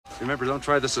Remember, don't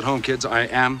try this at home, kids. I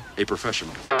am a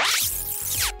professional.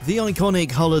 The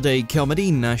iconic holiday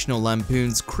comedy National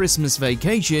Lampoon's Christmas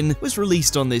Vacation was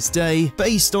released on this day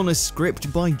based on a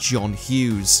script by John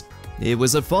Hughes. It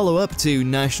was a follow-up to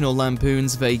National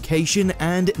Lampoon's Vacation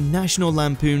and National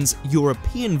Lampoon's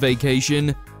European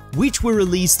Vacation, which were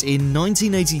released in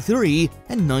 1983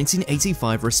 and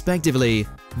 1985 respectively.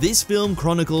 This film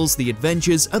chronicles the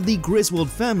adventures of the Griswold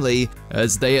family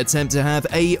as they attempt to have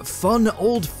a fun,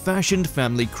 old-fashioned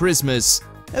family Christmas.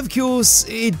 Of course,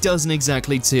 it doesn't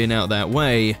exactly turn out that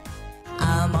way.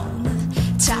 I'm on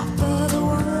the top of the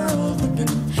world,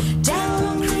 looking down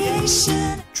on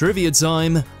creation. Trivia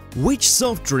time. Which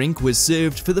soft drink was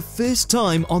served for the first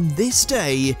time on this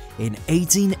day in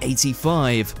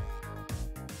 1885?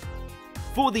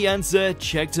 For the answer,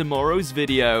 check tomorrow's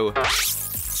video.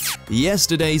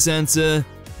 Yesterday's answer,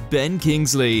 Ben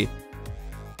Kingsley.